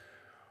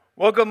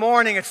Well, good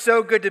morning. It's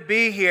so good to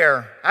be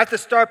here. I have to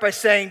start by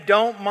saying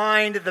don't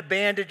mind the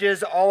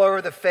bandages all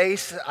over the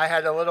face. I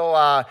had a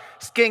little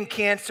skin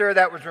cancer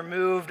that was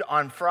removed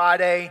on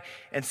Friday,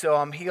 and so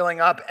I'm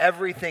healing up.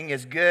 Everything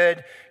is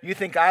good. You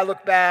think I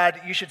look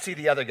bad, you should see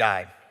the other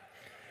guy,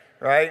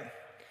 right?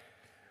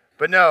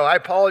 But no, I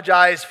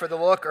apologize for the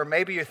look, or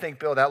maybe you think,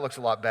 Bill, that looks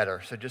a lot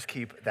better, so just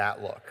keep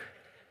that look.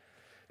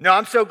 No,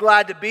 I'm so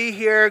glad to be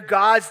here.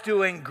 God's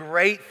doing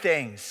great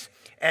things.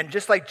 And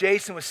just like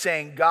Jason was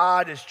saying,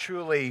 God is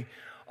truly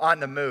on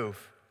the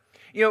move.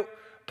 You know,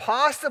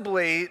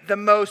 possibly the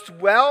most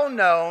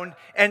well-known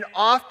and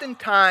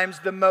oftentimes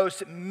the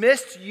most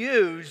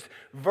misused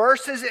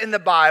verses in the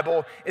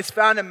Bible is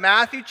found in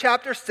Matthew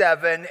chapter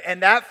 7,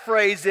 and that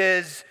phrase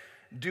is,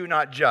 do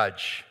not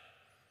judge.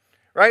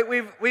 Right?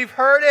 We've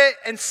heard it,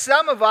 and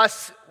some of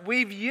us,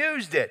 we've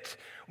used it.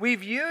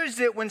 We've used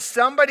it when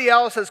somebody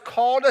else has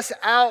called us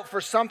out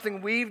for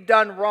something we've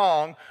done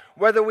wrong.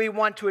 Whether we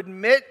want to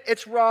admit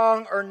it's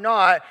wrong or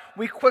not,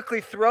 we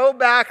quickly throw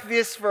back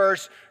this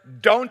verse,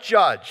 don't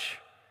judge,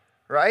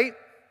 right?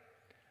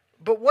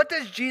 But what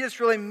does Jesus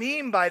really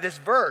mean by this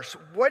verse?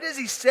 What is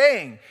he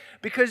saying?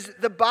 Because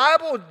the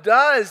Bible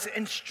does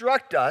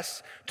instruct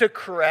us to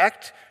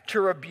correct,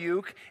 to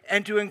rebuke,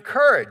 and to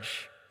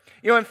encourage.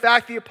 You know, in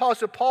fact, the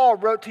Apostle Paul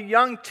wrote to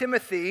young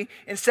Timothy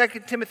in 2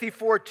 Timothy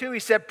 4:2, he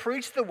said,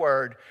 preach the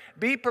word,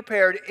 be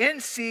prepared in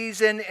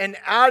season and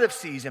out of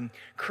season,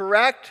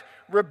 correct,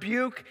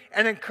 rebuke,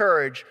 and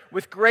encourage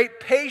with great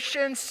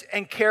patience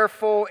and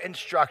careful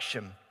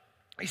instruction.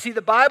 You see,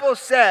 the Bible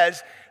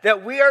says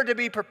that we are to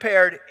be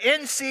prepared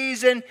in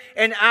season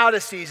and out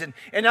of season.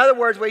 In other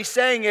words, what he's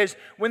saying is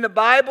when the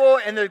Bible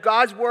and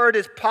God's word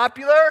is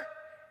popular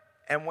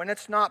and when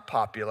it's not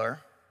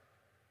popular,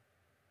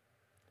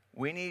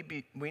 we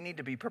need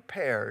to be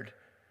prepared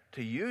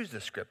to use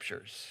the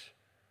scriptures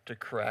to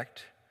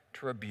correct,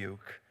 to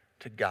rebuke,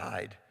 to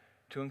guide,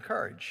 to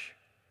encourage.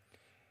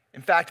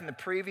 In fact, in the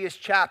previous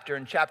chapter,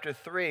 in chapter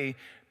 3,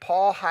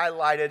 Paul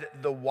highlighted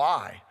the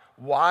why.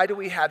 Why do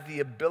we have the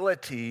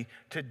ability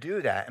to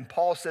do that? And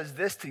Paul says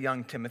this to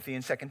young Timothy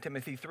in 2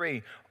 Timothy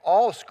 3,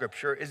 all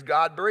scripture is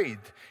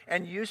God-breathed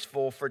and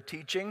useful for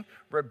teaching,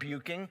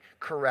 rebuking,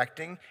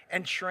 correcting,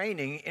 and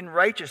training in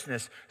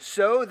righteousness,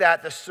 so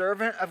that the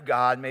servant of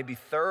God may be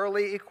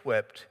thoroughly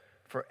equipped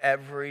for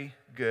every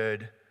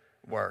good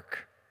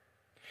work.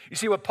 You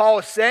see, what Paul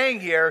is saying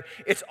here,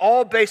 it's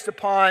all based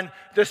upon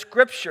the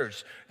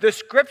scriptures. The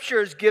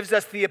scriptures gives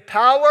us the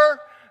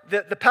power,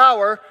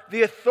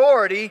 the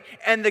authority,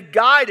 and the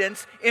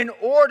guidance in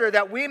order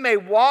that we may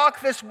walk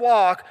this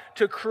walk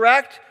to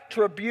correct,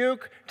 to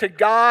rebuke, to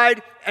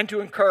guide, and to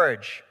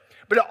encourage.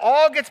 But it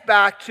all gets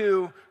back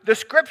to the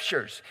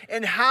scriptures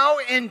and how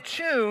in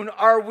tune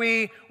are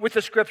we with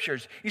the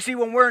scriptures. You see,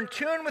 when we're in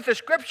tune with the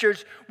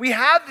scriptures, we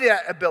have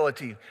that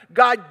ability.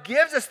 God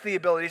gives us the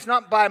ability. It's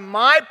not by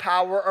my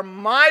power or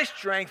my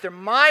strength or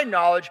my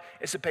knowledge.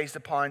 It's based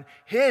upon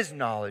his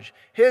knowledge,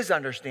 his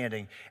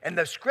understanding. And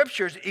the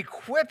scriptures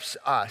equips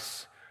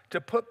us to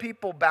put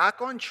people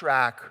back on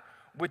track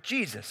with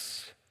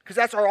Jesus. Because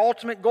that's our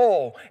ultimate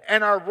goal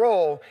and our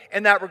role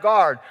in that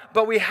regard.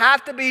 But we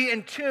have to be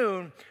in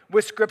tune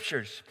with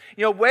scriptures.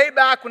 You know, way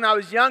back when I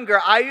was younger,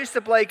 I used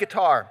to play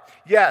guitar.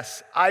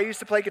 Yes, I used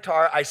to play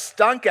guitar. I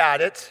stunk at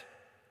it,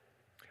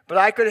 but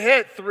I could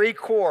hit 3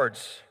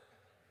 chords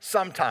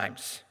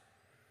sometimes.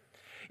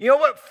 You know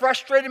what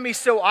frustrated me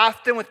so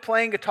often with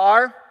playing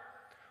guitar?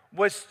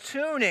 Was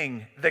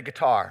tuning the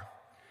guitar.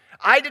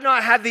 I did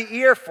not have the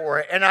ear for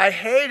it, and I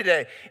hated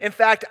it. In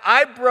fact,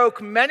 I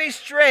broke many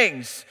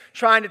strings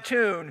trying to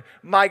tune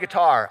my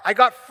guitar. I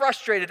got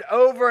frustrated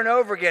over and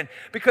over again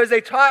because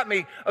they taught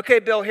me, okay,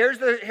 Bill, here's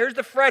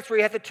the frets where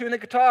you have to tune the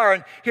guitar,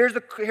 and here's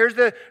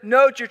the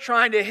notes you're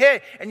trying to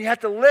hit, and you have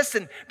to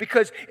listen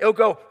because it'll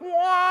go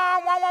wah,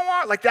 wah, wah,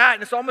 wah, like that,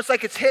 and it's almost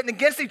like it's hitting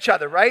against each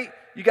other, right?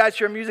 You guys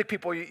who are music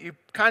people, you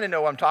kind of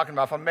know what I'm talking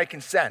about if I'm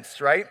making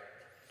sense, right?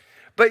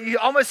 But you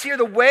almost hear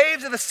the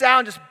waves of the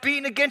sound just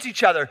beating against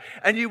each other.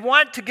 And you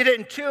want to get it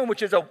in tune,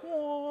 which is a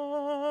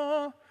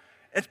wah.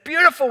 It's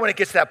beautiful when it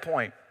gets to that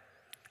point.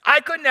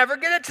 I could never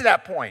get it to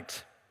that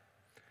point.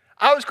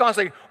 I was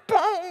constantly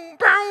boom,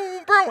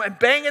 boom, boom, and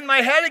banging my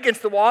head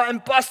against the wall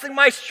and busting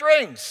my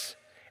strings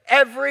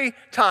every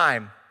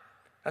time.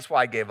 That's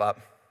why I gave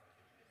up.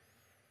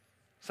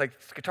 It's like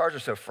guitars are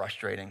so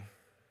frustrating.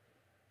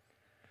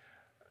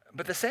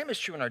 But the same is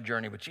true in our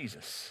journey with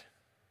Jesus.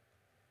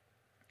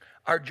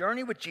 Our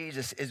journey with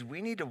Jesus is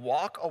we need to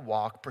walk a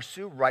walk,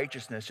 pursue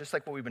righteousness, just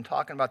like what we've been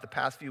talking about the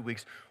past few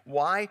weeks.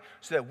 Why?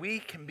 So that we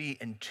can be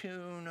in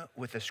tune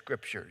with the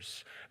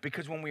scriptures.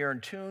 Because when we are in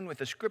tune with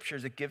the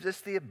scriptures, it gives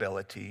us the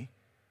ability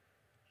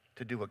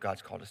to do what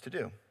God's called us to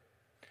do.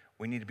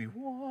 We need to be,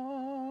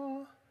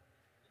 whoa.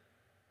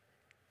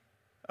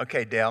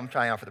 Okay, Dale, I'm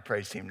trying out for the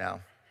praise team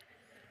now.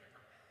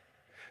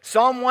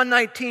 Psalm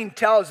 119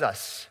 tells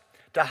us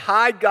to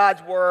hide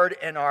God's word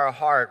in our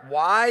heart.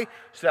 Why?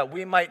 So that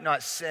we might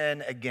not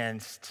sin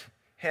against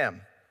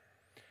him.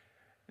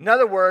 In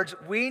other words,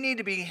 we need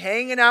to be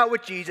hanging out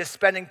with Jesus,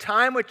 spending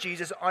time with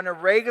Jesus on a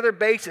regular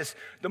basis.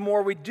 The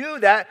more we do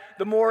that,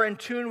 the more in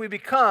tune we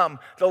become.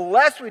 The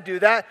less we do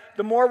that,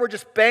 the more we're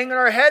just banging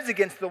our heads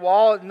against the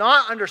wall,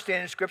 not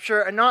understanding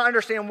Scripture and not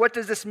understanding what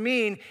does this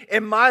mean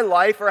in my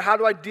life or how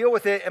do I deal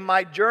with it in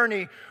my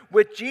journey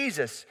with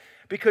Jesus.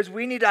 Because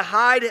we need to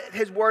hide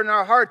His Word in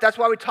our heart. That's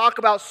why we talk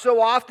about so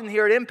often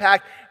here at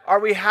Impact, are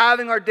we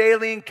having our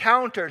daily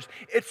encounters?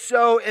 It's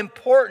so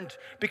important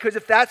because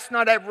if that's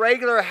not a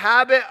regular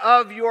habit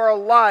of your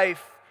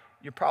life,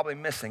 you're probably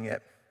missing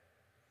it.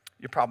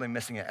 You're probably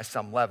missing it at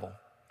some level.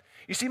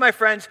 You see, my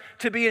friends,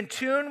 to be in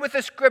tune with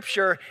the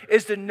Scripture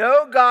is to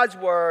know God's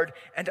Word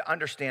and to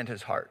understand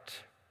His heart.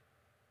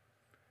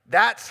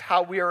 That's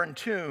how we are in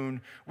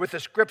tune with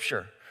the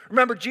Scripture.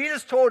 Remember,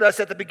 Jesus told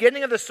us at the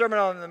beginning of the Sermon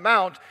on the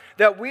Mount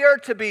that we are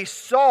to be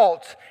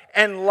salt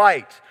and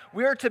light.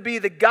 We are to be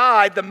the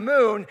guide, the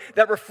moon,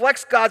 that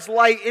reflects God's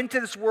light into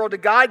this world to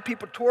guide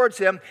people towards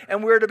Him.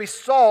 And we are to be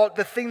salt,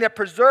 the thing that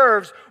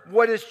preserves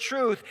what is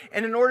truth.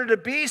 And in order to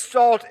be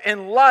salt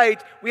and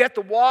light, we have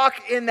to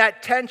walk in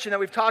that tension that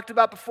we've talked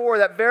about before,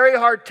 that very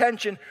hard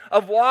tension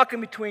of walking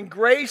between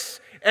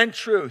grace and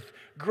truth.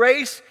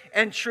 Grace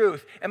and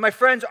truth. And my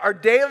friends, our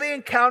daily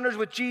encounters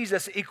with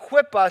Jesus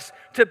equip us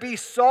to be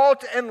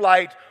salt and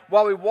light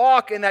while we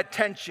walk in that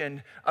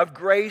tension of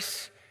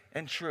grace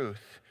and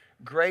truth.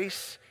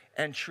 Grace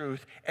and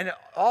truth. And it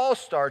all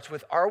starts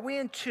with, are we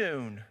in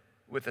tune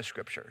with the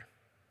Scripture?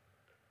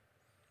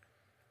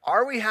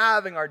 Are we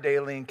having our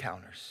daily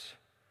encounters?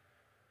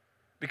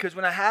 Because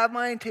when I have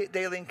my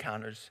daily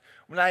encounters,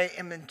 when I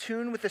am in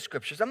tune with the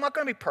Scriptures, I'm not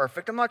going to be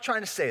perfect. I'm not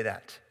trying to say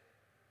that.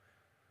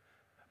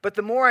 But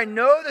the more I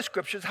know the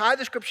Scriptures, hide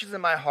the Scriptures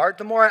in my heart,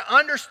 the more I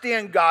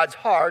understand God's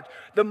heart,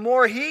 the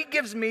more He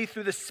gives me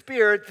through the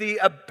Spirit the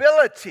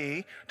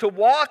ability to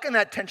walk in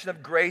that tension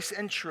of grace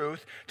and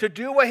truth, to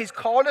do what He's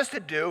called us to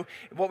do,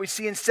 what we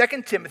see in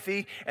 2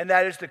 Timothy, and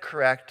that is to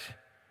correct,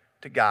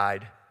 to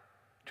guide,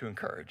 to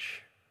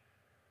encourage.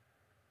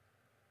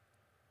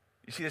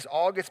 You see, this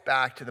all gets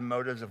back to the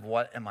motives of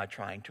what am I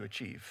trying to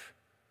achieve.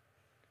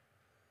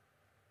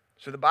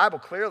 So the Bible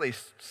clearly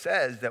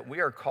says that we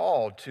are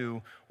called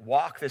to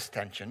walk this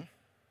tension,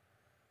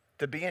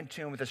 to be in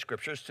tune with the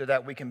Scriptures so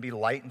that we can be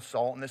light and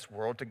salt in this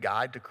world, to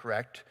guide, to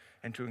correct,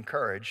 and to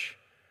encourage.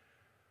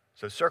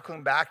 So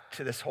circling back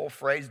to this whole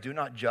phrase, do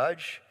not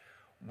judge,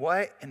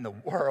 what in the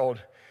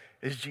world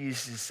is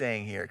Jesus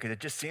saying here? Because it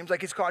just seems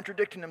like He's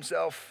contradicting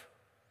Himself.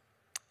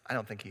 I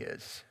don't think He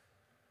is.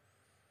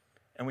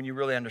 And when you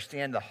really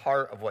understand the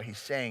heart of what He's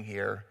saying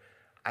here,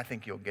 I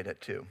think you'll get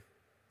it too.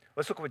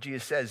 Let's look at what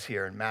Jesus says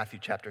here in Matthew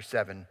chapter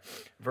 7,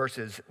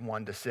 verses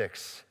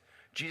 1-6.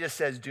 Jesus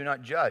says, do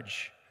not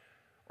judge,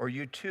 or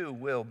you too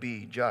will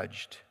be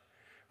judged.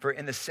 For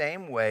in the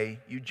same way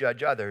you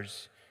judge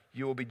others,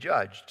 you will be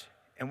judged.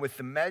 And with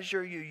the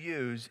measure you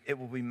use, it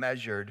will be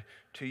measured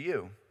to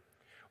you.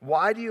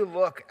 Why do you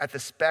look at the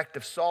speck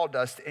of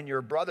sawdust in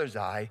your brother's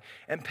eye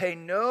and pay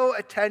no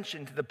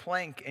attention to the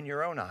plank in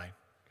your own eye?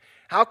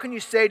 How can you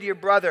say to your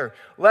brother,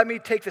 let me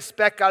take the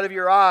speck out of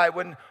your eye,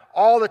 when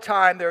all the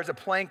time there is a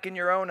plank in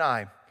your own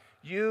eye?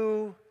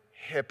 You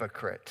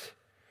hypocrite.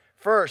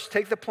 First,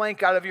 take the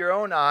plank out of your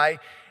own eye,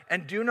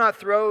 and do not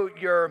throw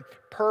your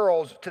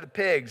pearls to the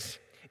pigs.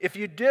 If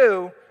you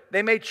do,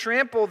 they may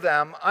trample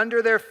them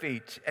under their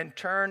feet and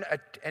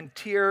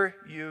tear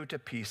you to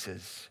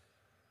pieces.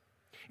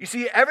 You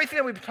see, everything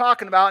that we've been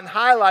talking about and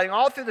highlighting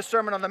all through the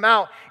Sermon on the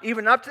Mount,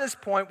 even up to this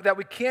point, that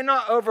we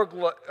cannot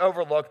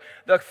overlook,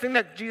 the thing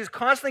that Jesus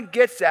constantly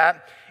gets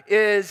at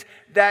is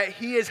that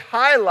He is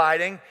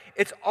highlighting,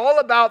 it's all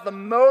about the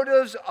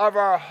motives of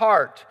our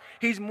heart.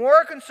 He's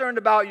more concerned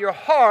about your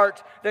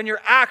heart than your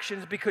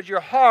actions because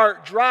your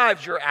heart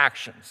drives your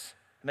actions.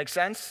 Make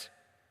sense?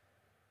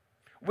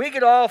 We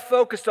get all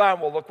focused on,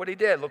 well, look what he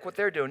did, look what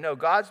they're doing. No,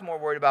 God's more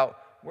worried about,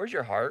 where's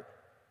your heart?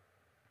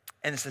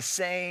 And it's the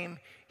same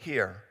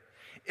here.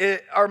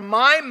 Are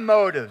my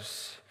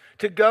motives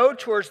to go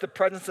towards the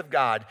presence of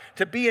God,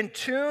 to be in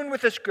tune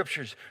with the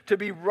Scriptures, to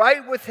be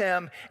right with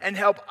Him, and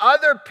help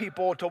other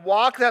people to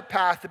walk that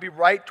path to be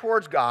right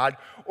towards God?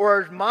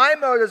 Or are my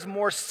motives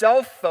more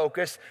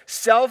self-focused,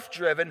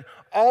 self-driven,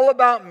 all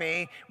about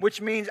me, which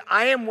means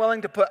I am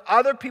willing to put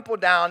other people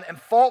down and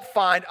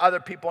fault-find other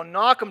people and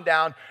knock them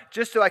down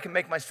just so I can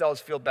make myself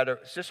feel better,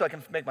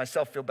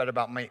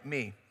 about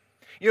me?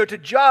 You know, to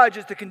judge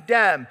is to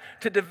condemn,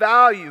 to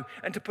devalue,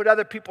 and to put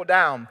other people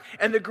down.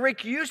 And the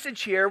Greek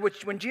usage here,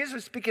 which when Jesus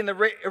was speaking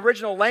the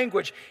original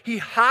language, He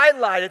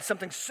highlighted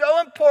something so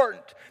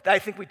important that I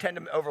think we tend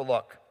to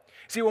overlook.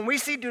 See, when we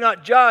see do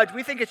not judge,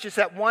 we think it's just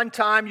that one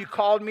time you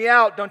called me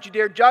out, don't you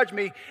dare judge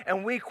me,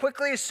 and we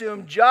quickly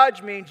assume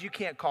judge means you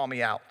can't call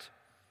me out.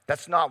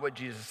 That's not what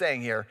Jesus is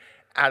saying here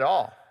at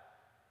all.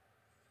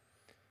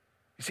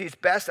 You see, it's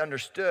best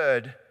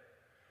understood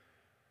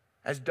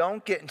as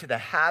don't get into the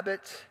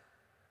habit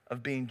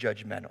of being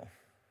judgmental.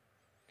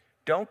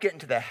 Don't get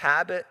into the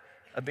habit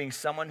of being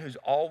someone who's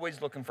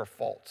always looking for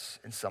faults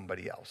in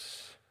somebody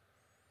else.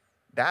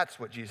 That's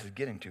what Jesus is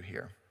getting to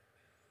here.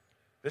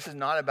 This is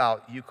not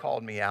about you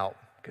called me out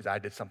because I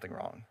did something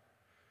wrong.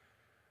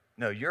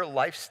 No, your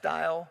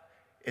lifestyle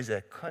is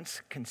a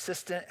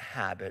consistent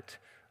habit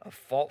of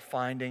fault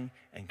finding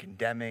and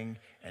condemning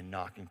and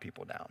knocking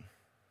people down.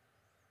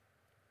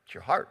 It's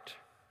your heart.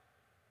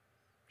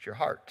 It's your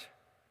heart.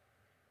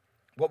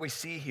 What we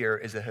see here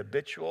is a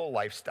habitual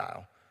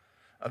lifestyle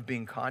of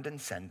being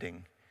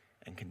condescending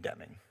and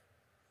condemning.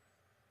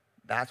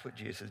 That's what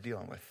Jesus is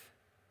dealing with.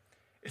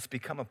 It's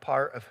become a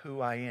part of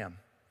who I am.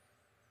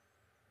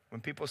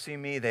 When people see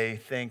me, they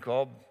think,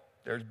 oh,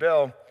 there's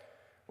Bill.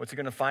 What's he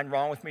going to find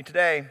wrong with me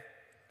today?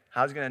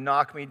 How's he going to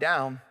knock me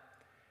down?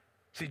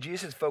 See,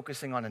 Jesus is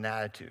focusing on an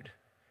attitude.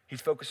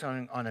 He's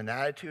focusing on an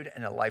attitude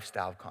and a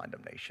lifestyle of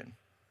condemnation.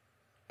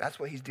 That's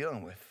what he's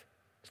dealing with.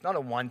 It's not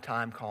a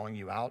one-time calling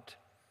you out.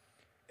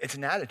 It's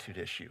an attitude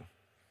issue.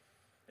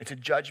 It's a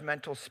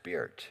judgmental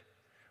spirit,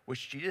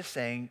 which Jesus is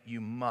saying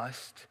you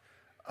must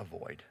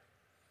avoid.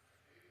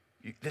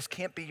 This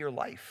can't be your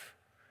life.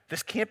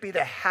 This can't be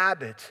the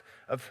habit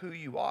of who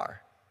you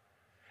are.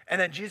 And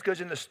then Jesus goes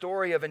into the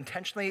story of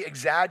intentionally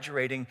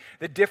exaggerating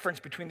the difference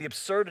between the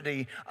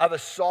absurdity of a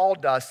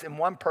sawdust in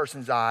one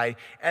person's eye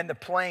and the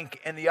plank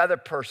in the other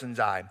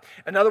person's eye.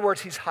 In other words,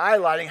 he's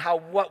highlighting how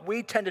what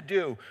we tend to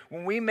do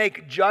when we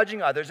make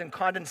judging others and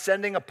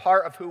condescending a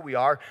part of who we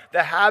are,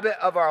 the habit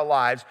of our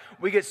lives,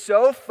 we get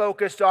so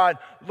focused on,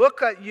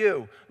 look at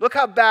you, look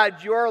how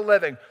bad you're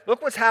living,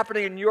 look what's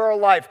happening in your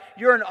life.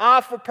 You're an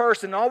awful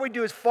person. All we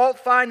do is fault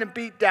find and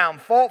beat down,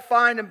 fault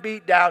find and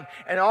beat down,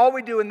 and all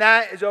we do in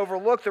that is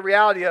overlook the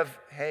reality of,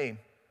 hey,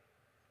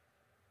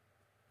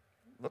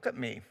 look at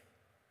me.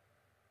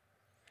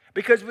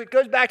 Because it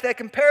goes back to that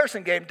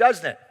comparison game,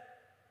 doesn't it?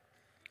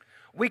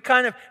 We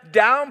kind of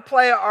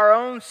downplay our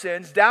own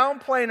sins,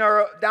 downplay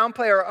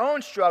our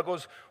own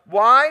struggles.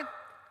 Why?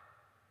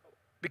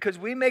 Because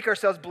we make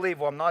ourselves believe,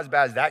 well, I'm not as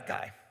bad as that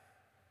guy.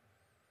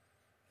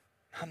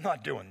 I'm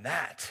not doing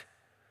that.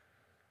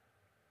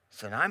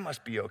 So then I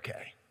must be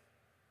okay.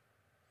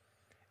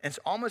 And it's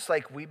almost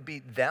like we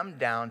beat them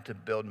down to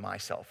build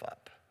myself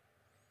up.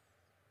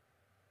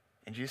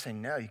 And Jesus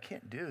saying, no, you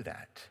can't do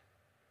that.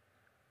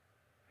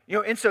 You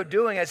know, in so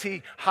doing, as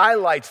he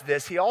highlights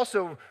this, he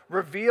also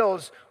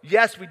reveals,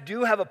 yes, we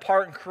do have a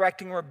part in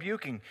correcting and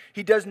rebuking.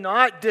 He does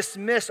not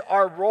dismiss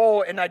our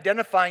role in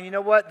identifying, you know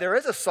what, there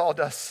is a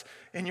sawdust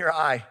in your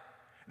eye.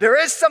 There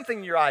is something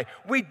in your eye.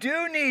 We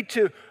do need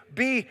to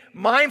be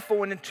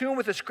mindful and in tune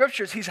with the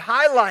scriptures. He's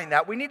highlighting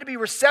that. We need to be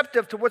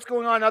receptive to what's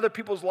going on in other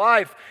people's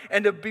life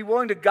and to be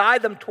willing to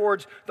guide them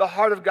towards the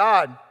heart of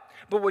God.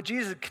 But what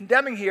Jesus is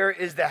condemning here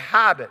is the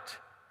habit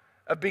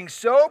of being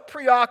so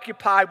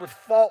preoccupied with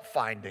fault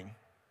finding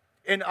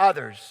in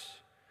others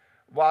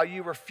while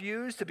you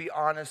refuse to be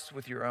honest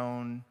with your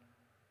own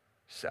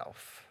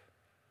self.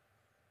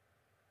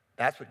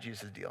 That's what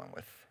Jesus is dealing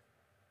with.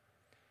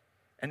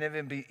 And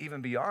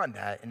even beyond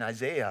that, in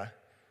Isaiah,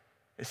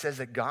 it says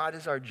that God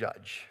is our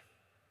judge.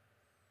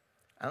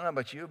 I don't know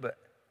about you, but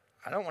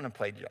I don't want to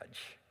play judge.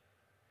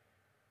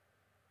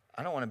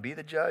 I don't want to be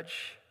the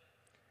judge.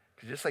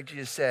 Because just like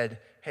Jesus said,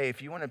 hey,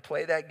 if you want to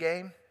play that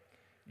game,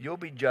 you'll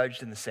be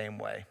judged in the same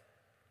way.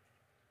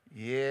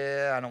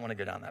 Yeah, I don't want to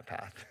go down that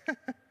path.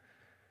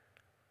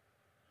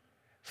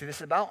 See, this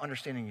is about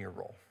understanding your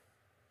role.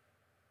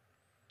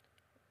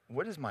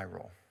 What is my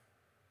role?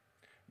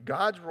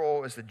 God's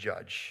role is the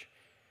judge.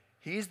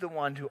 He's the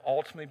one who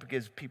ultimately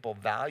gives people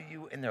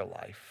value in their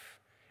life.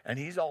 And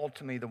he's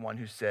ultimately the one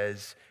who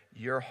says,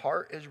 your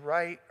heart is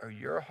right, or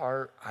your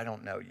heart, I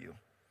don't know you.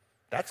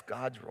 That's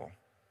God's role.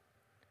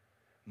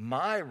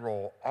 My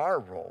role, our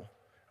role,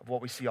 of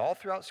what we see all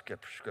throughout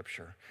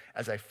Scripture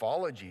as I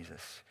follow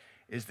Jesus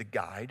is the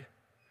guide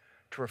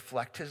to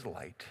reflect his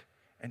light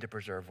and to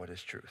preserve what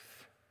is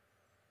truth.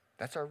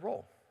 That's our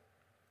role.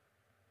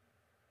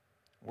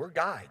 We're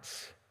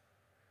guides.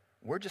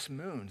 We're just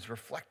moons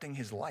reflecting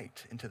his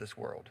light into this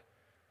world.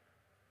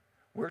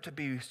 We're to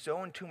be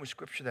so in tune with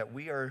Scripture that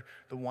we are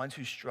the ones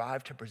who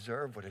strive to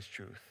preserve what is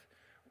truth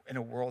in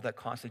a world that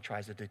constantly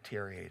tries to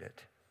deteriorate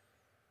it.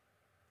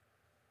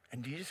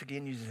 And Jesus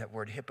again uses that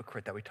word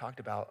hypocrite that we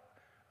talked about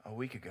a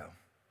week ago.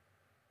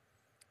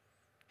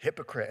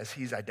 Hypocrite, as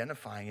he's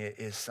identifying it,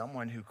 is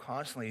someone who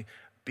constantly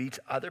beats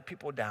other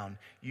people down,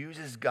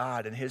 uses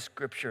God and his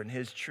Scripture and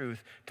his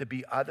truth to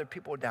beat other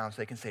people down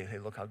so they can say, hey,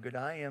 look how good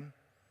I am.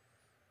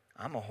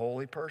 I'm a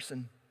holy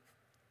person.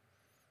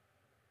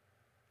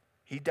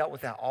 He dealt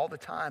with that all the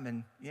time.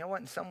 And you know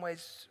what? In some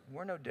ways,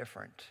 we're no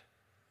different.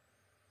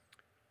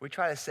 We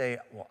try to say,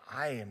 well,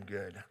 I am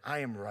good. I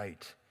am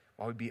right,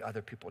 while we beat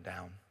other people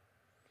down.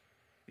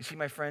 You see,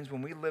 my friends,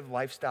 when we live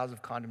lifestyles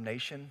of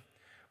condemnation,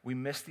 we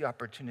miss the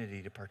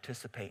opportunity to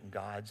participate in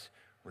God's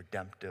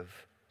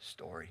redemptive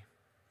story.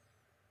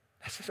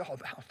 That's what it's all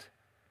about.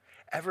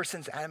 Ever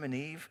since Adam and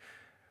Eve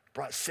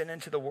brought sin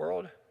into the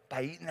world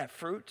by eating that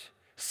fruit,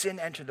 sin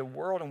entered the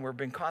world, and we've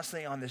been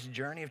constantly on this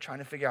journey of trying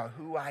to figure out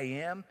who I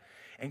am.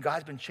 And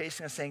God's been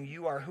chasing us saying,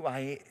 you are who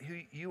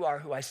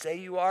I say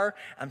you are.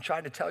 I'm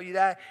trying to tell you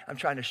that. I'm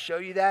trying to show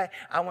you that.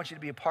 I want you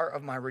to be a part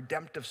of my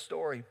redemptive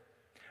story.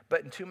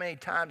 But in too many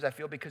times, I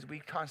feel because we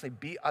constantly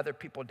beat other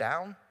people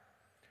down,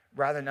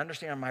 rather than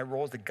understanding my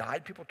role is to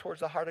guide people towards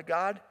the heart of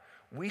God,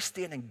 we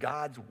stand in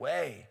God's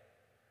way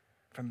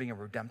from being a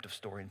redemptive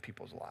story in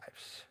people's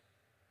lives.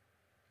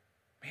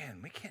 Man,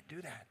 we can't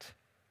do that.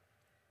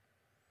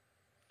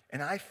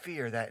 And I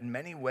fear that in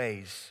many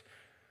ways,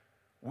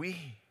 we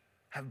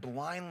have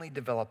blindly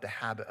developed a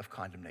habit of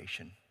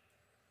condemnation.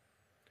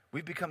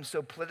 We've become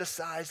so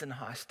politicized and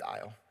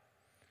hostile,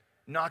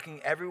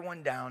 knocking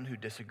everyone down who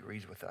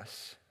disagrees with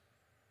us.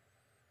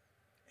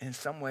 And in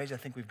some ways, I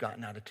think we've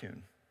gotten out of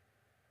tune.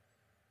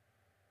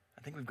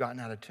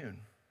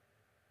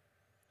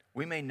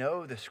 We may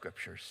know the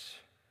scriptures,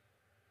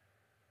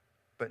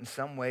 but in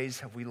some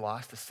ways, have we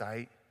lost the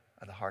sight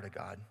of the heart of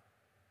God?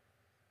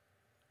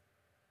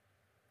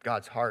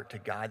 God's heart to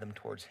guide them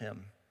towards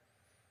him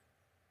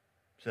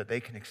so that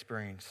they can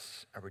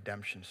experience a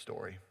redemption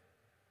story.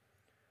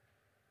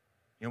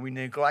 We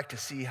neglect to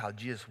see how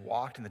Jesus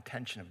walked in the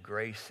tension of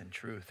grace and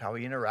truth, how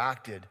he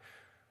interacted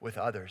with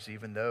others,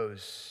 even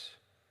those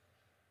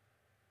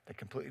that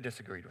completely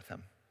disagreed with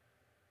him.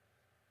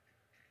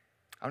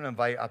 I'm going to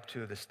invite up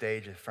to the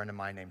stage a friend of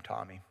mine named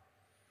Tommy.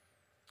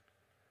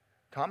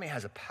 Tommy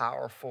has a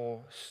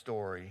powerful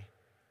story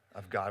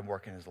of God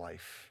working in his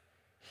life.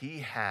 He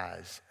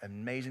has an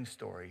amazing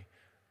story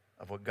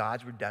of what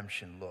God's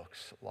redemption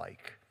looks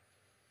like.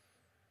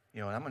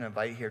 And I'm going to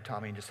invite here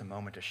Tommy in just a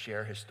moment to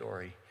share his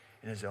story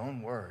in his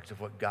own words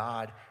of what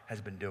God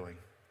has been doing.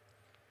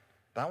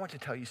 But I want to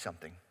tell you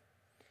something.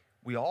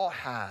 We all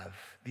have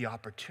the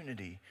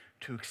opportunity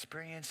to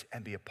experience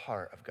and be a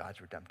part of God's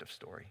redemptive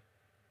story.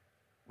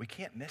 We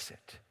can't miss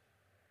it.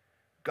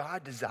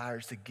 God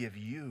desires to give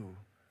you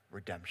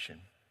redemption.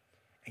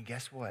 And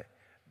guess what?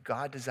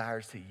 God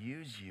desires to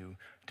use you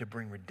to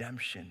bring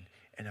redemption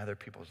in other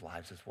people's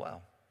lives as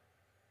well.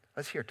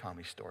 Let's hear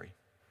Tommy's story.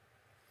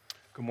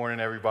 Good morning,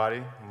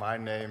 everybody. My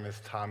name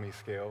is Tommy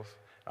Scales.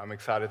 I'm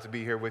excited to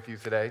be here with you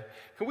today.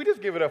 Can we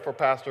just give it up for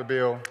Pastor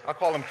Bill? I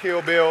call him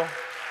Kill Bill.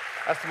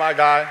 That's my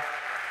guy.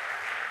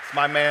 It's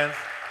my man.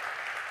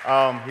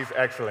 He's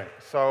excellent.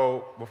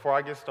 So before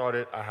I get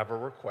started, I have a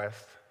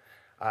request.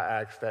 I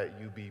ask that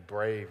you be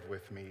brave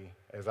with me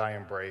as I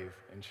am brave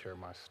and share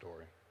my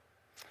story.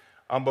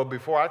 But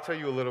before I tell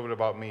you a little bit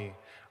about me,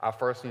 I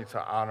first need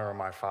to honor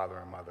my father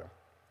and mother.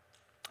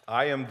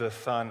 I am the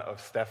son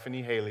of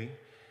Stephanie Haley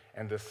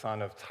and the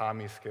son of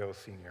Tommy Scales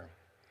Sr.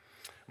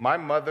 My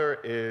mother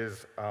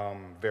is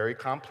very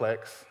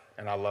complex,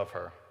 and I love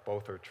her.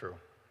 Both are true.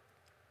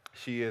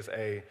 She is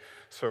a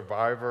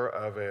survivor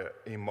of an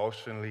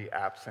emotionally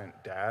absent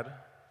dad,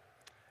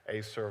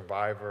 a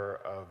survivor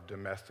of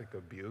domestic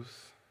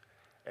abuse,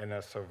 and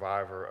a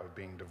survivor of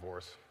being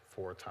divorced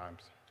 4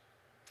 times.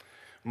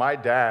 My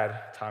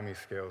dad, Tommy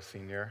Scales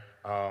Sr.,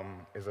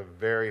 is a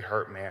very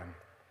hurt man.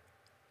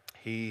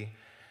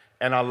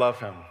 And I love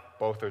him.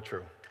 Both are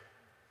true.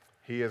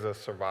 He is a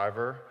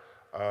survivor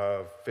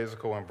of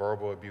physical and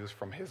verbal abuse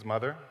from his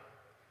mother,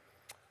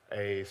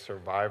 a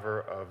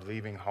survivor of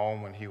leaving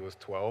home when he was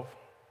 12,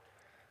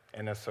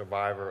 and a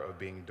survivor of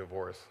being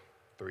divorced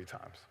 3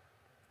 times.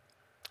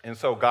 And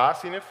so God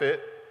seen it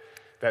fit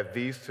that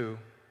these two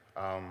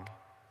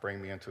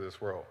bring me into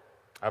this world.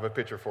 I have a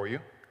picture for you.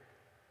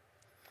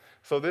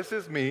 So this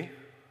is me.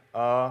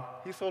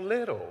 He's so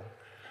little.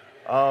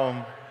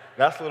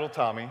 That's little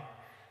Tommy.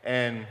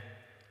 And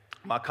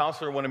my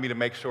counselor wanted me to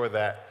make sure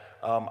that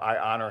I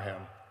honor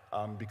him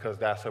because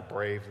that's a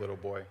brave little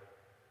boy.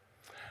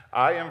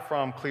 I am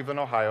from Cleveland,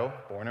 Ohio,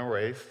 born and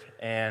raised,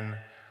 and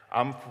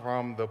I'm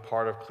from the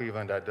part of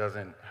Cleveland that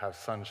doesn't have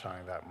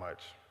sunshine that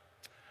much,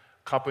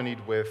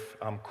 accompanied with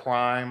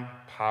crime,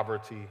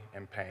 poverty,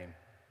 and pain.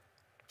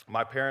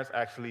 My parents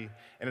actually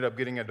ended up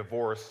getting a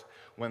divorce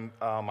when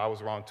I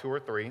was around 2 or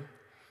 3,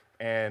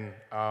 and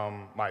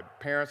my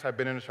parents had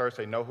been in the church,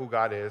 they know who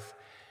God is,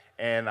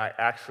 and I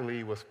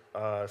actually was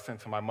sent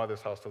to my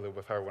mother's house to live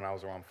with her when I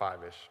was around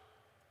 5-ish.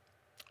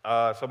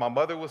 So my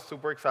mother was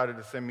super excited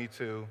to send me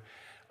to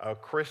a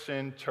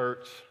Christian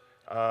church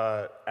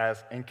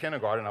as in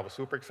kindergarten. I was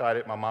super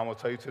excited. My mom will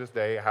tell you to this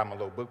day, I had my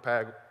little book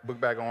bag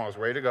on, I was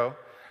ready to go.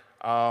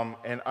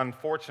 And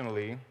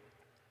unfortunately,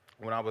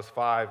 when I was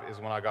 5 is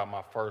when I got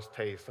my first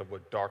taste of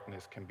what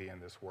darkness can be in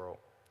this world.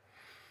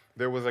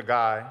 There was a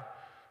guy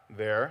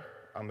there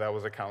that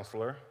was a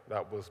counselor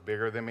that was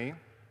bigger than me,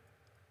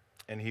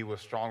 and he was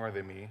stronger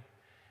than me,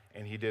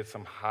 and he did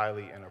some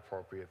highly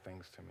inappropriate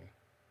things to me.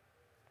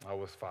 I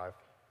was 5.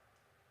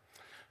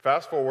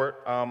 Fast forward,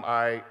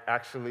 I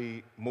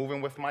actually moved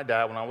in with my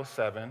dad when I was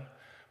 7.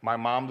 My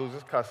mom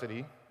loses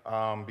custody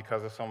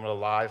because of some of the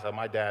lies that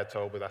my dad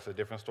told, but that's a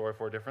different story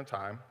for a different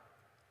time.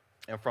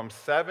 And from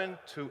 7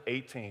 to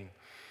 18,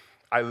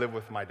 I lived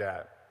with my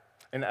dad.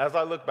 And as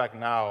I look back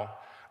now,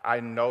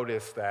 I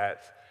noticed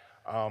that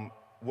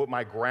what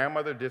my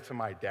grandmother did to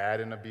my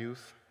dad in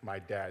abuse, my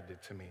dad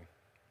did to me.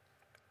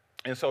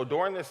 And so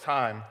during this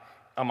time,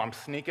 I'm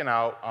sneaking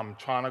out. I'm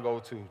trying to go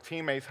to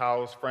teammates'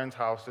 house, friends'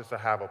 house, just to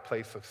have a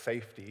place of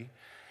safety.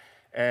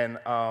 And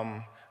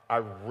I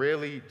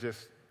really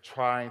just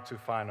trying to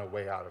find a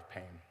way out of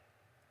pain.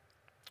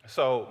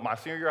 So my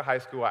senior year of high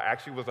school, I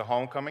actually was a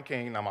homecoming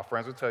king. Now, my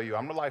friends will tell you,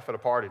 I'm the life of the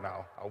party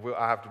now.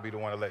 I have to be the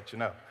one to let you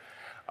know.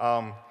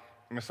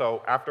 And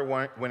so after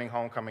winning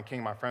homecoming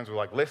king, my friends were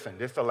like, listen,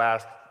 this is the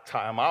last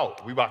time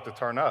out. We about to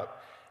turn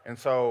up. And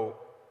so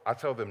I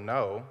tell them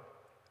no,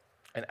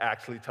 and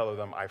actually tell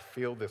them I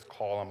feel this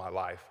call in my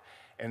life,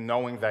 and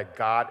knowing that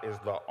God is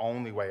the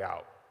only way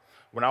out.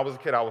 When I was a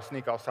kid, I would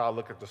sneak outside,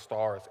 look at the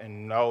stars,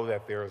 and know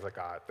that there is a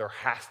God. There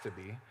has to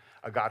be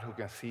a God who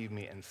can see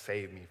me and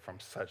save me from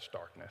such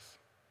darkness.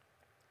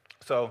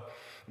 So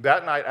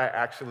that night, I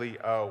actually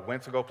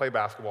went to go play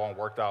basketball and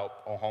worked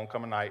out on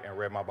homecoming night and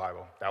read my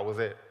Bible. That was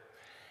it.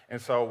 And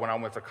so when I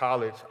went to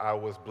college, I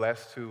was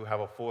blessed to have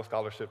a full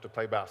scholarship to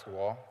play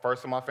basketball.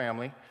 First in my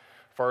family,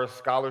 first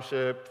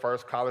scholarship,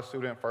 first college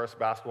student, first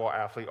basketball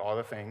athlete, all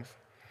the things.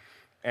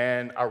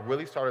 And I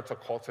really started to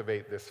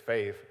cultivate this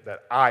faith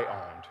that I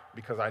owned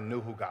because I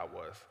knew who God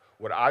was.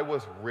 What I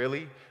was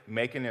really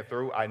making it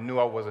through, I knew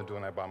I wasn't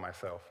doing that by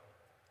myself.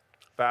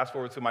 Fast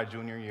forward to my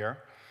junior year.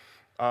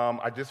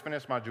 I just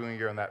finished my junior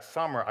year, and that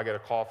summer, I get a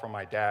call from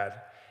my dad,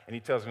 and he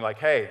tells me, like,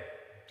 hey,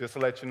 just to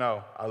let you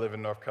know, I live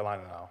in North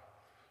Carolina now.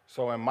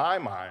 So in my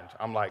mind,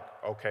 I'm like,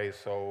 okay,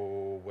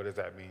 so what does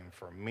that mean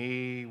for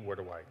me? Where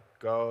do I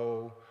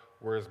go?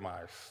 Where's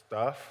my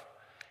stuff?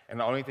 And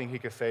the only thing he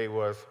could say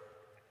was,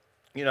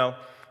 you know,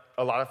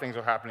 a lot of things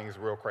are happening. It's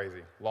real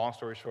crazy. Long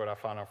story short, I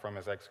found out from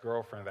his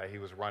ex-girlfriend that he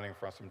was running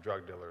from some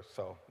drug dealers.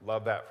 So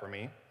love that for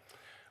me.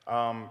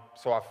 I'm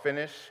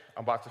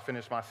about to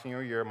finish my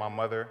senior year. My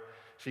mother,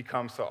 she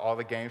comes to all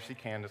the games she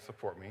can to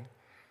support me.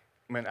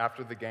 And then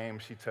after the game,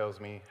 she tells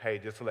me, hey,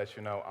 just to let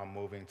you know, I'm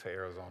moving to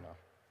Arizona.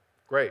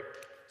 Great.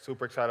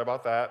 Super excited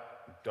about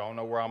that. Don't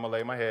know where I'm going to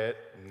lay my head.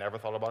 Never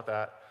thought about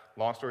that.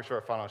 Long story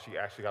short, found out she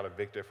actually got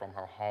evicted from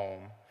her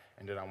home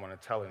and didn't want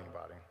to tell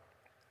anybody.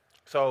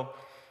 So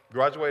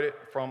graduated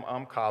from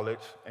college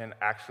and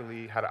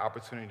actually had an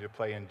opportunity to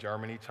play in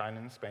Germany, China,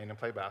 and Spain and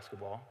play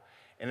basketball.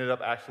 Ended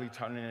up actually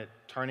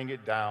turning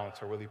it down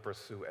to really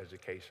pursue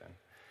education.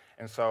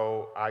 And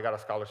so I got a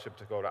scholarship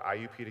to go to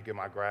IUP to get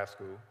my grad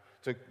school,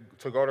 to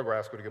go to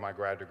grad school to get my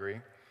grad degree.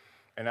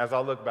 And as I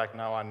look back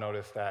now, I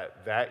noticed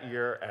that that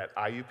year at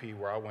IUP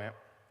where I went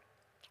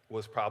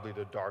was probably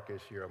the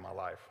darkest year of my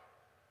life.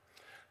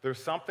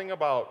 There's something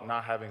about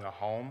not having a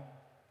home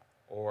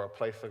or a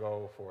place to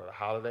go for the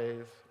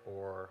holidays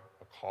or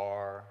a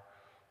car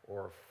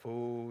or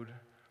food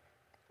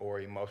or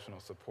emotional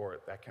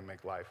support that can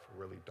make life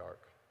really dark.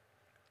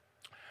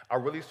 I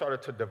really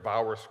started to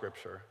devour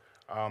scripture.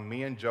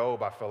 Me and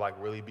Job, I feel like,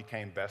 really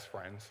became best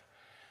friends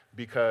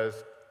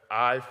because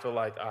I feel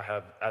like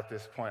at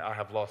this point, I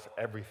have lost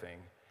everything.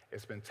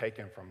 It's been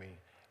taken from me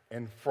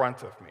in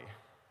front of me.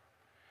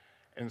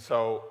 And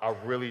so I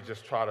really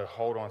just try to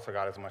hold on to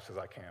God as much as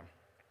I can.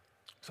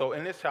 So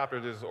in this chapter,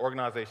 there's an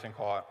organization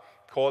called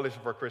Coalition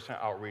for Christian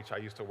Outreach. I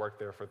used to work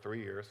there for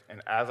 3 years.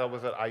 And as I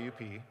was at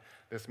IUP,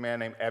 this man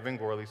named Evan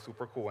Gorley,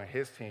 super cool, and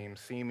his team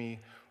see me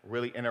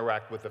really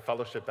interact with the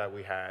fellowship that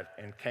we had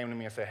and came to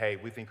me and said, hey,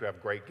 we think you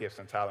have great gifts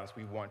and talents.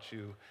 We want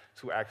you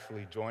to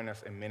actually join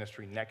us in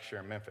ministry next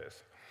year in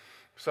Memphis.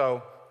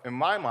 So in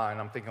my mind,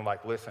 I'm thinking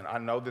like, listen, I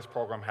know this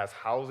program has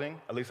housing.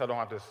 At least I don't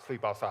have to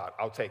sleep outside.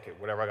 I'll take it,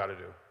 whatever I got to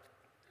do.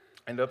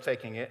 Ended up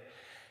taking it.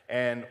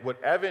 And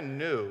what Evan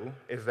knew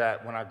is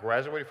that when I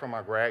graduated from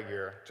my grad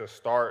year to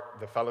start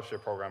the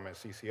fellowship program at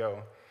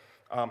CCO,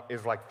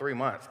 is like 3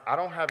 months. I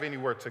don't have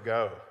anywhere to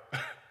go.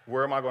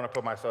 Where am I going to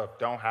put myself?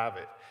 Don't have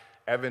it.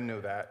 Evan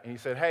knew that. And he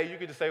said, hey, you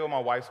can just stay with my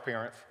wife's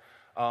parents.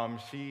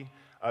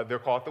 They're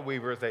called the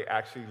Weavers. They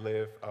actually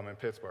live in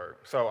Pittsburgh.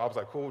 So I was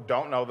like, cool,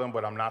 don't know them,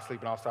 but I'm not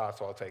sleeping outside,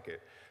 so I'll take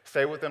it.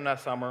 Stayed with them that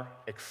summer.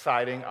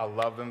 Exciting. I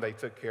love them. They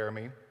took care of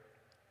me.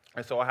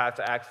 And so I had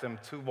to ask them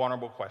 2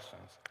 vulnerable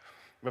questions.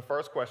 The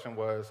first question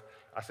was,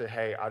 I said,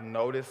 hey, I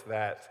noticed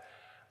that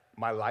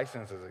my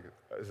license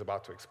is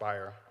about to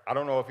expire. I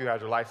don't know if you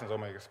had your license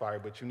almost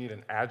expired, but you need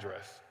an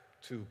address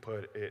to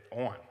put it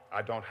on.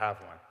 I don't have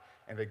one.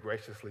 And they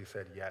graciously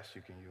said, yes,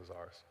 you can use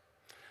ours.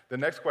 The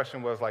next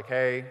question was like,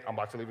 hey, I'm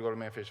about to leave to go to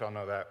Memphis, y'all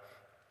know that.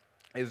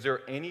 Is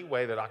there any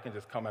way that I can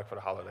just come back for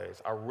the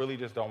holidays? I really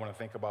just don't want to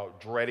think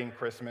about dreading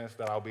Christmas,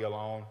 that I'll be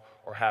alone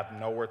or have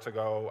nowhere to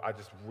go. I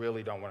just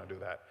really don't want to do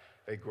that.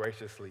 They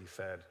graciously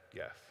said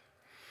yes.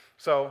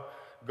 So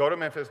go to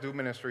Memphis, do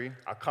ministry.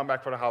 I come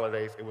back for the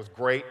holidays. It was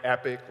great,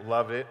 epic,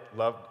 loved it.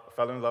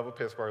 Fell in love with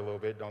Pittsburgh a little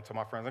bit. Don't tell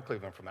my friends in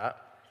Cleveland from that.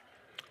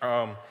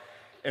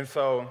 And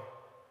so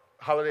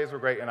holidays were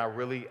great, and I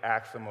really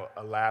asked them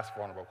a last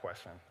vulnerable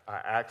question. I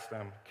asked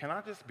them, can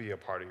I just be a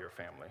part of your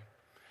family?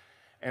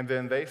 And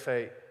then they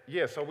say,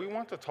 yeah, so we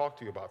want to talk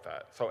to you about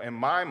that. So in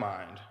my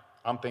mind,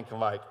 I'm thinking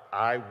like,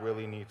 I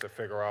really need to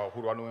figure out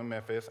who do I know in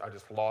Memphis. I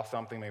just lost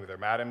something. Maybe they're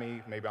mad at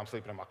me. Maybe I'm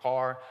sleeping in my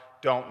car.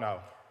 Don't know.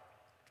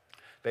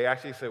 They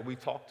actually said, we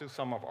talked to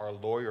some of our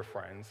lawyer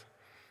friends,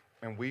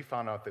 and we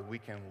found out that we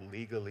can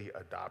legally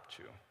adopt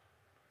you.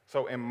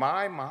 So in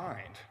my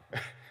mind,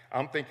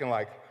 I'm thinking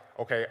like,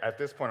 okay, at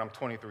this point, I'm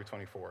 23,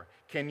 24.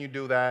 Can you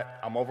do that?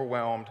 I'm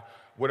overwhelmed.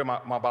 What am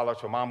my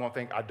biological mom gonna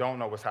think? I don't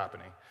know what's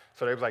happening.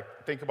 So they was like,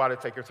 think about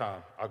it, take your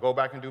time. I'll go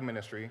back and do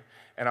ministry.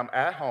 And I'm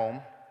at home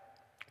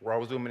where I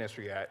was doing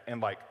ministry at,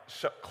 and like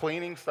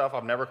cleaning stuff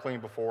I've never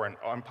cleaned before and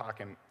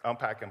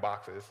unpacking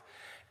boxes.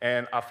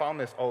 And I found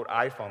this old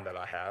iPhone that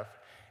I have.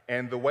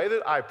 And the way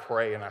that I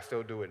pray, and I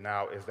still do it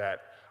now, is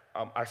that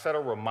I set a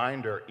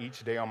reminder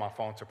each day on my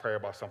phone to pray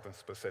about something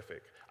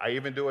specific. I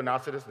even do it now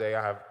to this day.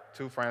 I have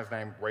two friends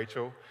named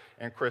Rachel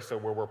and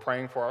Krista where we're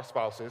praying for our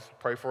spouses.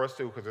 Pray for us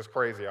too, because it's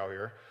crazy out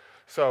here.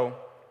 So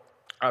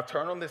I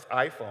turned on this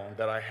iPhone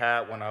that I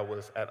had when I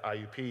was at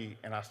IUP,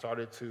 and I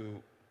started to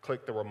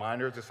click the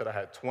reminders. It said I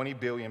had 20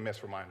 billion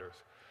missed reminders.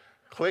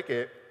 Click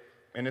it,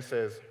 and it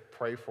says,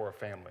 pray for a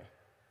family.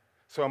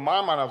 So in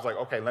my mind, I was like,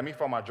 okay, let me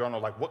find my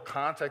journal. Like, what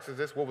context is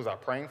this? What was I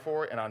praying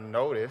for? And I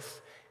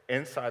noticed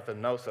inside the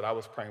notes that I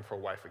was praying for a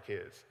wife and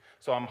kids.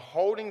 So I'm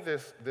holding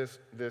this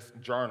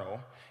journal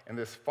and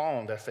this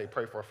phone that say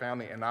pray for a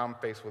family, and now I'm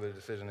faced with a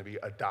decision to be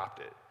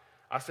adopted.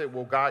 I said,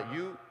 well, God,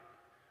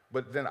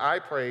 but then I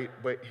prayed,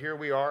 but here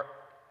we are.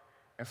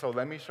 And so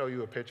let me show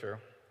you a picture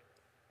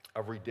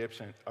of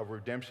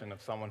redemption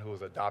of someone who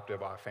was adopted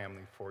by a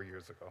family 4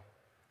 years ago.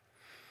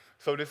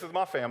 So this is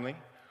my family.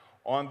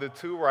 On the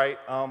two right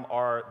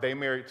they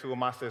married two of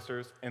my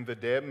sisters. In the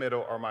dead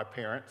middle are my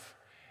parents.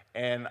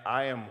 And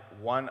I am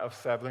one of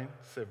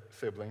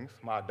siblings,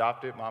 my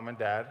adopted mom and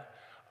dad.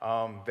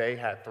 They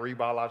had 3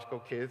 biological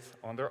kids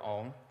on their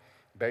own.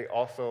 They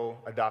also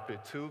adopted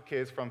 2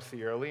 kids from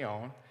Sierra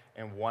Leone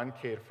and 1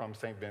 kid from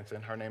St.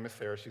 Vincent. Her name is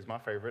Sarah. She's my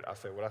favorite. I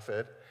said what I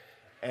said.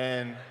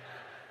 And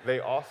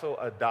they also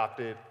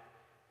adopted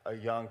a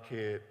young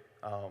kid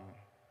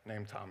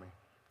named Tommy.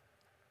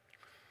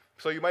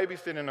 So you may be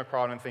sitting in a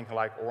crowd and thinking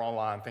like, or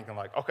online thinking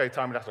like, okay,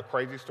 Tommy, that's a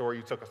crazy story.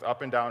 You took us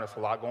up and down. There's a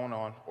lot going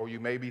on. Or you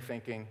may be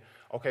thinking,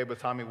 okay, but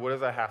Tommy, what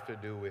does that have to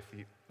do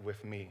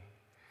with me?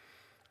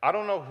 I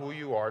don't know who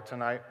you are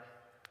tonight.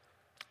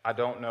 I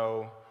don't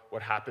know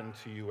what happened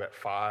to you at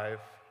 5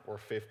 or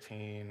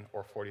 15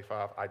 or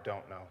 45. I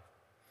don't know.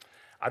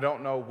 I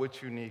don't know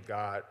what you need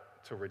God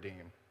to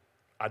redeem.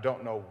 I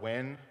don't know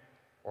when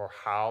or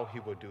how he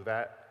will do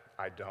that.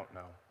 I don't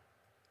know.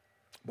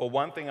 But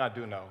one thing I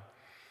do know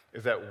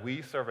is that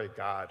we serve a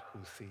God who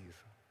sees,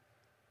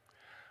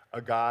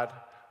 a God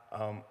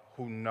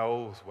who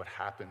knows what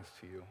happens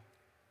to you,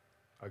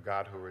 a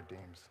God who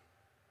redeems.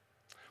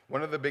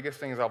 One of the biggest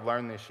things I've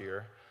learned this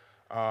year,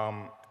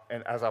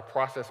 and as I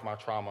process my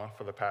trauma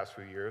for the past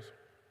few years,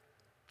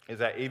 is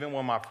that even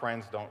when my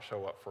friends don't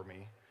show up for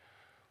me,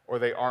 or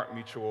they aren't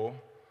mutual,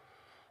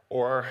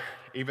 or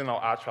even though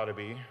I try to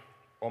be,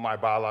 or my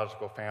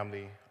biological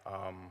family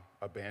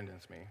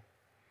abandons me,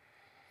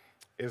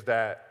 is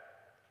that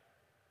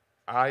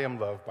I am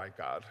loved by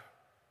God.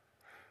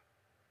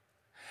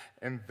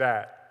 And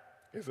that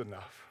is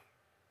enough.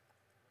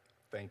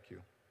 Thank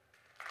you.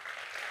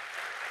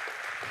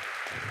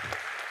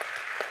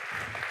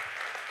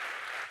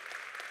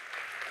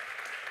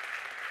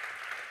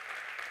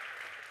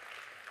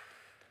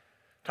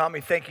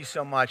 Tommy, thank you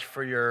so much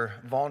for your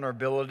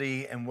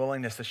vulnerability and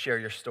willingness to share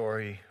your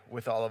story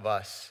with all of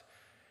us.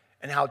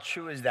 And how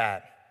true is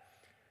that?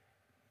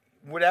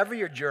 Whatever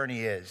your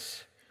journey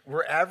is,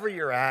 wherever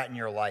you're at in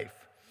your life,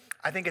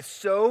 I think it's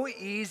so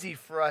easy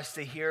for us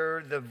to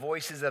hear the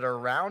voices that are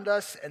around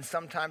us and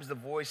sometimes the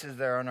voices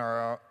that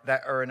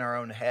are in our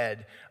own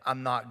head.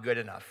 I'm not good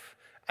enough.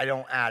 I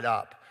don't add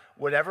up.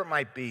 Whatever it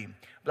might be.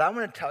 But I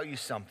want to tell you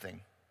something.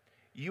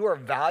 You are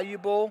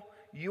valuable.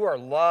 You are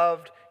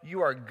loved. You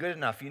are good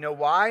enough. You know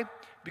why?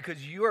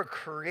 Because you are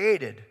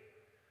created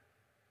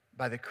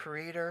by the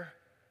creator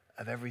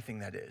of everything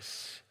that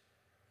is.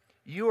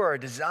 You are a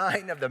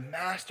design of the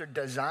master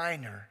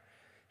designer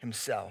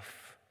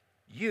himself.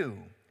 You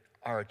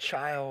are a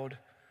child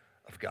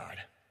of God.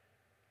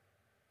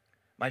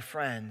 My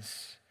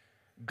friends,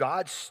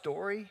 God's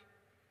story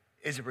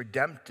is a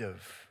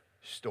redemptive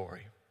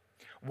story.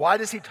 Why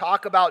does he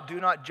talk about do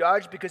not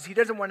judge? Because he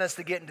doesn't want us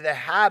to get into the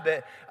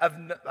habit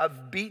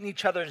of beating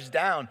each other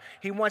down.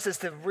 He wants us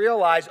to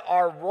realize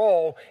our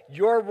role,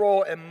 your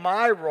role and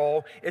my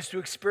role, is to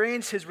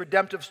experience his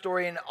redemptive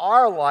story in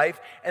our life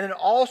and then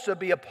also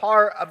be a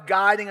part of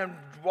guiding and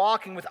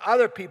walking with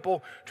other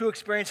people to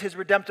experience his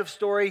redemptive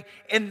story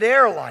in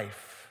their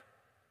life.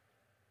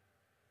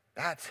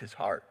 That's his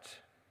heart.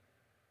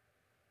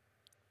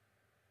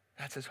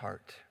 That's his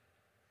heart.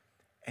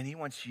 And he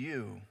wants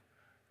you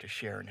to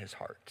share in his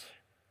heart.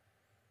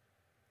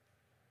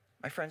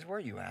 My friends, where are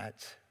you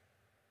at?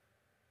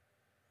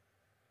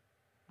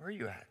 Where are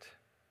you at?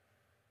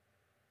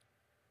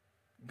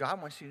 God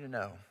wants you to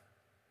know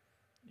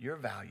you're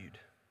valued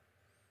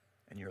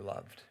and you're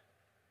loved.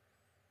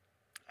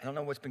 I don't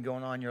know what's been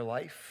going on in your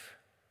life.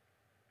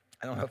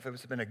 I don't know if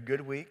it's been a good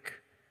week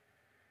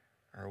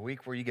or a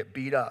week where you get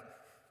beat up.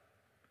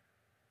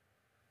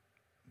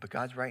 But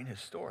God's writing his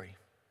story.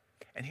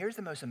 And here's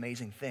the most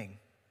amazing thing.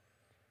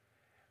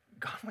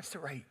 God wants to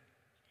write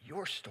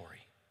your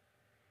story.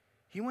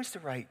 He wants to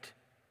write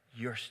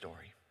your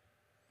story.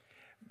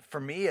 For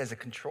me, as a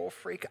control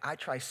freak, I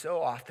try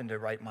so often to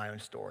write my own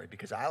story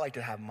because I like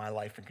to have my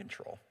life in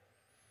control.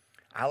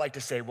 I like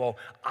to say, well,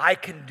 I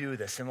can do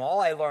this. And all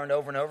I learned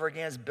over and over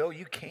again is, Bill,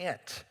 you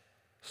can't.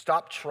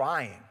 Stop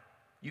trying.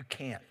 You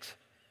can't.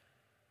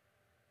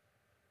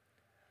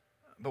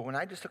 But when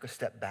I just took a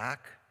step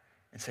back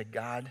and said,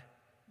 God,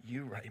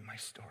 you write my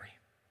story.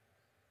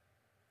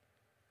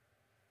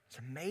 It's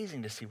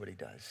amazing to see what he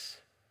does.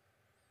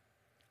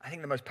 I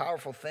think the most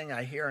powerful thing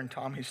I hear in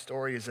Tommy's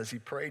story is as he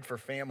prayed for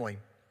family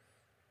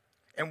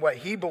and what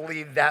he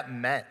believed that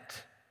meant.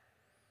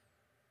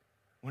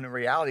 When in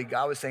reality,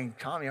 God was saying,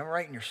 Tommy, I'm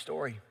writing your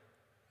story.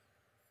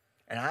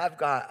 And I've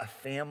got a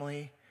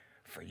family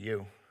for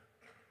you.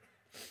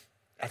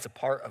 That's a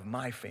part of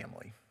my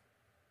family.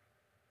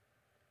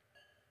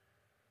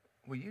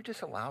 Will you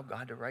just allow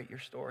God to write your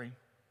story?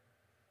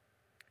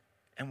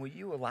 And will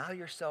you allow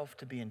yourself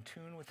to be in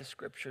tune with the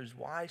scriptures?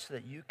 Why? So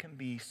that you can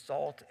be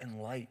salt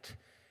and light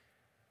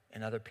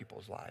in other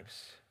people's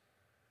lives,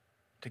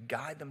 to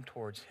guide them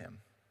towards him.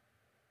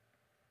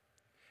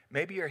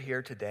 Maybe you're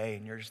here today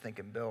and you're just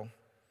thinking, Bill,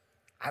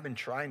 I've been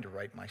trying to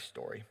write my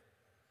story.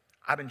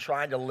 I've been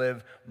trying to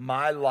live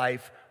my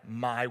life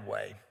my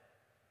way.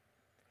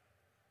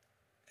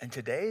 And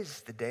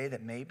today's the day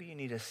that maybe you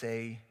need to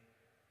say,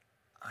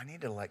 I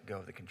need to let go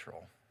of the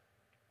control.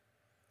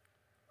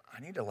 I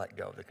need to let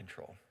go of the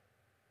control.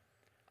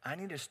 I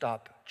need to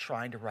stop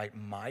trying to write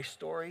my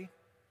story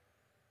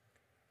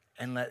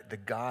and let the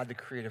God, the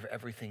creator of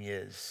everything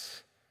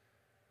is,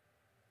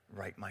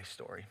 write my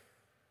story.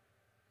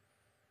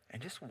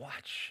 And just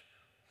watch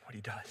what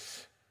he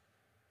does.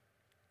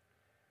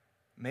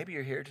 Maybe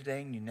you're here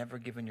today and you've never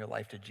given your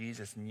life to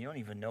Jesus and you don't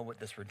even know what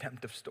this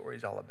redemptive story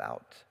is all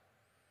about.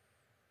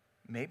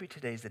 Maybe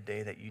today's the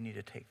day that you need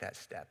to take that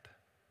step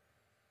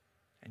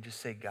and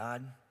just say,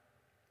 God,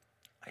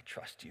 I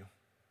trust you.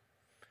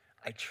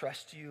 I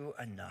trust you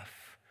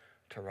enough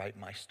to write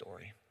my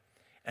story.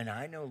 And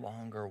I no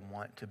longer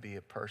want to be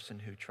a person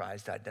who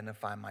tries to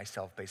identify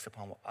myself based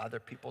upon what other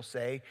people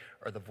say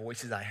or the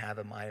voices I have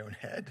in my own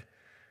head,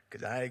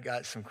 because I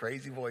got some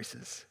crazy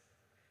voices.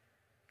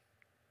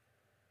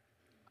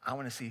 I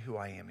want to see who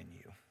I am in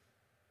you.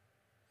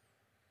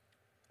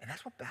 And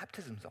that's what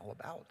baptism is all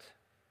about.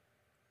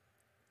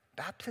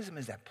 Baptism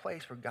is that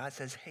place where God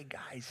says, hey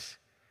guys,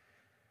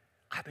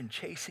 I've been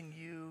chasing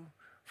you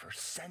for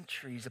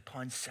centuries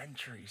upon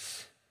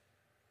centuries.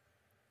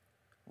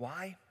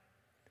 Why?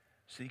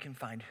 So you can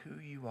find who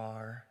you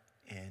are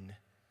in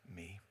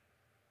me.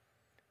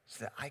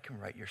 So that I can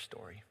write your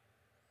story.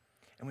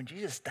 And when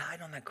Jesus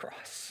died on that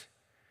cross,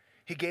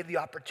 he gave the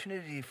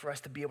opportunity for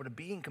us to be able to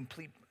be in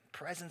complete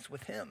presence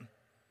with him.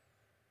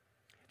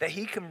 That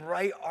he can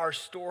write our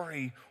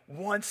story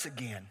once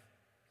again.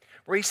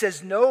 Where he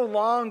says, no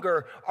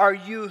longer are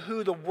you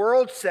who the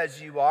world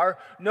says you are.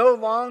 No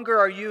longer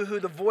are you who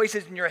the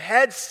voices in your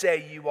head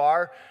say you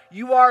are.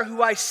 You are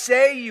who I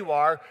say you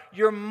are.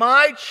 You're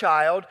my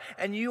child,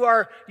 and you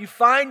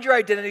find your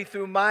identity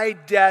through my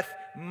death,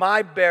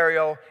 my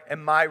burial,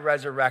 and my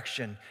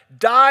resurrection.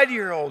 Die to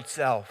your old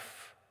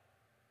self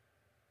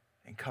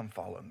and come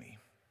follow me.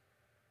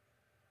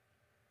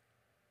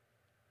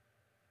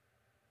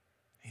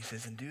 He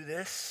says, and do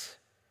this,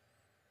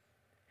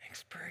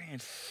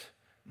 experience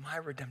my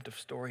redemptive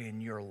story in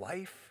your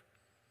life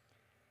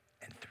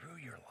and through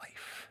your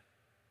life.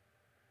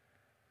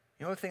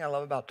 You know the thing I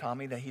love about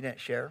Tommy that he didn't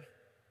share?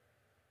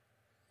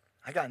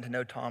 I gotten to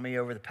know Tommy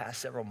over the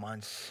past several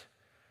months.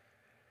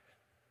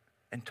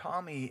 And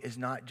Tommy is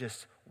not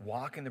just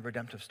walking the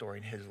redemptive story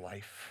in his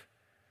life.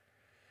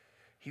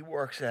 He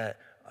works at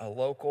a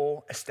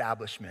local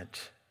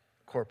establishment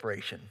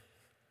corporation.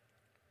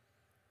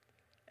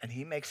 And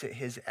he makes it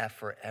his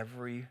effort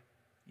every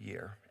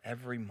year,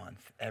 every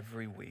month,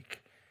 every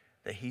week,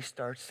 that he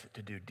starts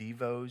to do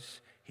devos,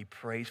 he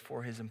prays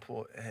for his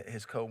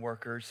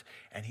co-workers,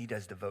 and he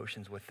does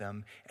devotions with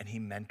them, and he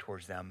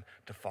mentors them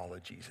to follow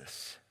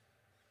Jesus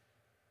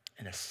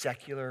in a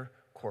secular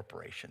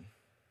corporation.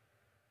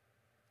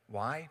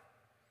 Why?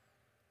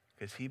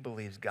 Because he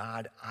believes,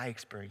 God, I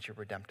experience your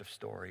redemptive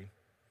story,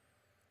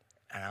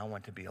 and I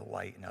want to be a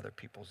light in other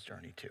people's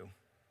journey too.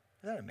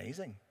 Isn't that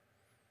amazing?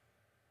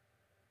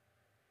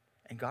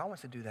 And God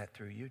wants to do that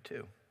through you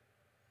too.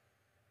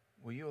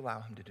 Will you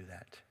allow him to do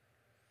that?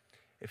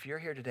 If you're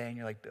here today and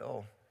you're like,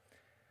 Bill,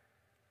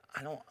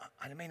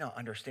 I may not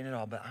understand it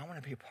all, but I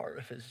want to be a part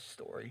of his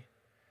story.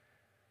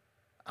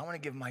 I want to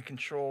give my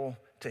control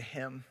to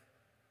him.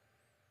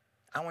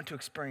 I want to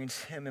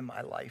experience him in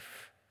my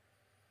life.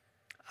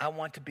 I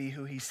want to be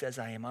who he says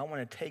I am. I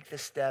want to take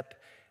this step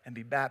and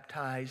be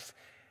baptized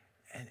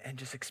and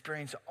just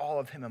experience all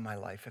of him in my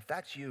life. If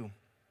that's you,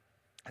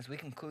 as we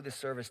conclude the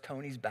service,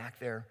 Tony's back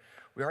there.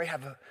 We already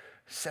have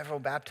several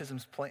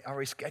baptisms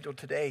already scheduled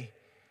today.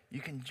 You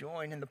can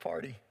join in the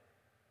party.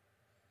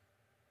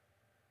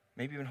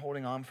 Maybe you've been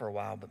holding on for a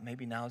while, but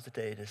maybe now's the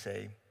day to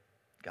say,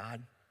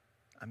 God,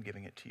 I'm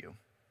giving it to you.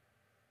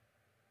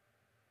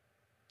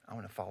 I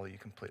want to follow you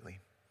completely.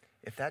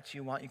 If that's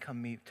you, why don't you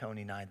come meet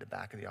Tony and I at the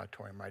back of the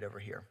auditorium right over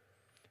here.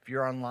 If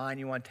you're online,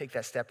 you want to take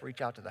that step, reach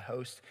out to the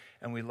host,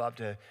 and we'd love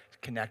to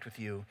connect with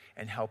you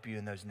and help you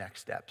in those next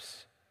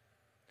steps.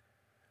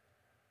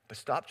 But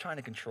stop trying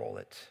to control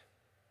it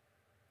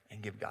and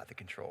give God the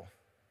control.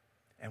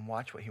 And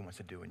watch what he wants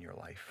to do in your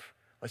life.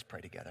 Let's pray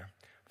together.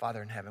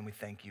 Father in heaven, we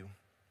thank you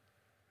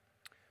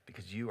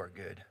because you are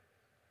good.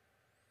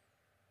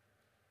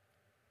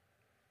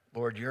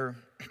 Lord, your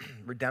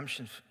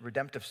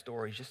redemptive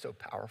story is just so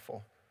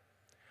powerful.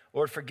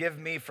 Lord, forgive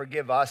me,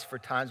 forgive us for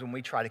times when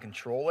we try to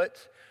control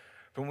it,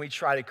 when we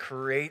try to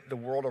create the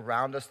world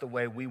around us the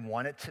way we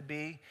want it to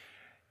be.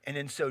 And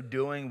in so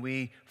doing,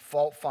 we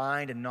fault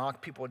find and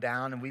knock people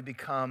down, and we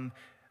become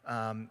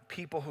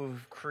people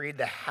who've created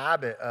the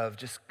habit of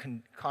just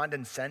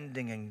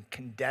condescending and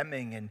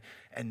condemning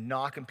and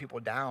knocking people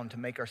down to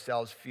make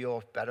ourselves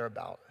feel better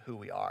about who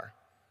we are.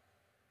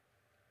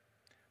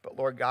 But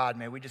Lord God,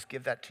 may we just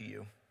give that to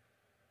you.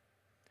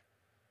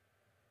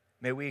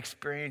 May we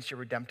experience your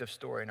redemptive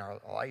story in our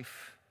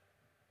life.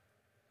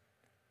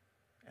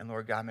 And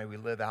Lord God, may we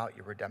live out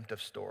your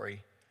redemptive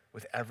story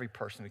with every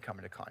person we come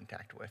into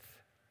contact with.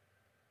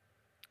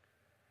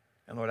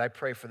 And Lord, I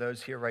pray for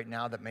those here right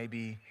now that may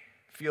be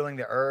feeling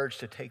the urge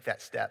to take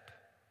that step.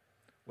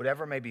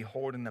 Whatever may be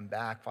holding them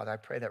back, Father, I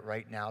pray that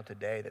right now,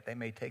 today, that they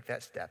may take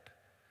that step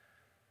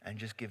and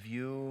just give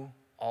you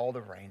all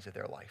the reins of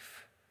their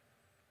life.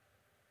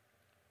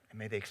 And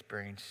may they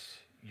experience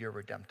your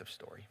redemptive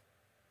story.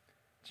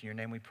 It's in your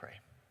name we pray.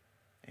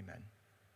 Amen.